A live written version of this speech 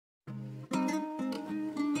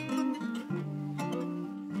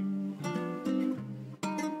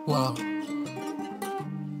Wow.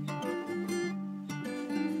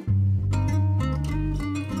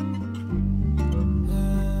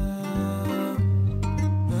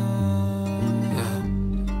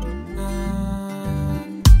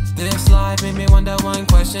 This life made me wonder one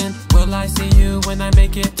question: will I see you when I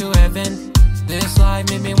make it to heaven? This life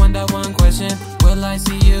made me wonder one question: will I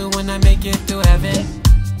see you when I make it to heaven?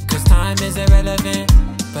 Cause time is irrelevant,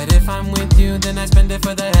 but if I'm with you, then I spend it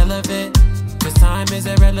for the hell of it. Cause time is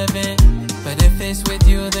irrelevant, but if it's with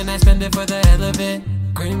you, then I spend it for the hell of it.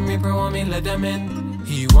 Grim Reaper want me, let them in.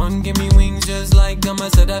 He won't give me wings just like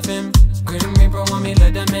Gamma said of him. Grim Reaper want me,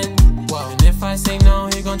 let them in. Whoa. And if I say no,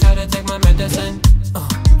 he gon' try to take my medicine.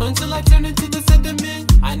 Until I turn into the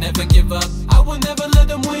sediment, I never give up, I will never let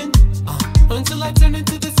them win. Until I turn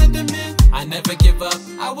into the sediment, I never give up,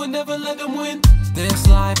 I will never let them win. This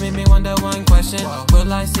life made me wonder one question: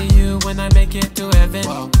 will I see you when I make it to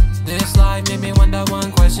heaven? This life made me wonder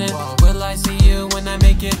one question: will I see you when I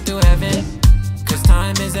make it to heaven? Cause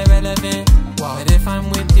time is irrelevant, but if I'm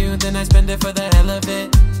with you, then I spend it for the hell of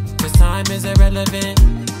it. Cause time is irrelevant,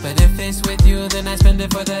 but if it's with you, then I spend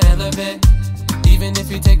it for the hell of it. Even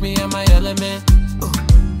if you take me out my element,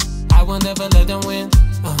 I will never let them win.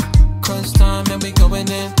 Crunch time and we going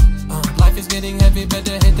in. Life is getting heavy,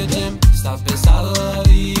 better hit the gym. Está pesado la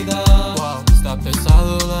vida. Wow. Está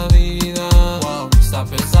pesado la vida. Wow. Está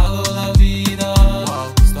pesado la vida.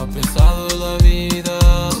 Wow. Está pesado la vida.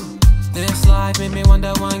 This life made me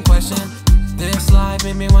wonder one question. This life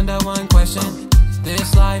made me wonder one question.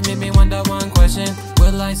 This life made me wonder one question: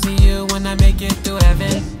 will I see you when I make it to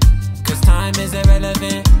heaven? Cause time is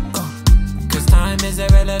irrelevant. Cause time is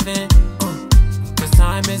irrelevant. Cause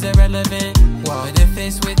time is irrelevant. But if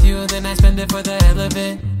it's with you, then I spend it for the hell of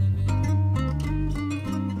it.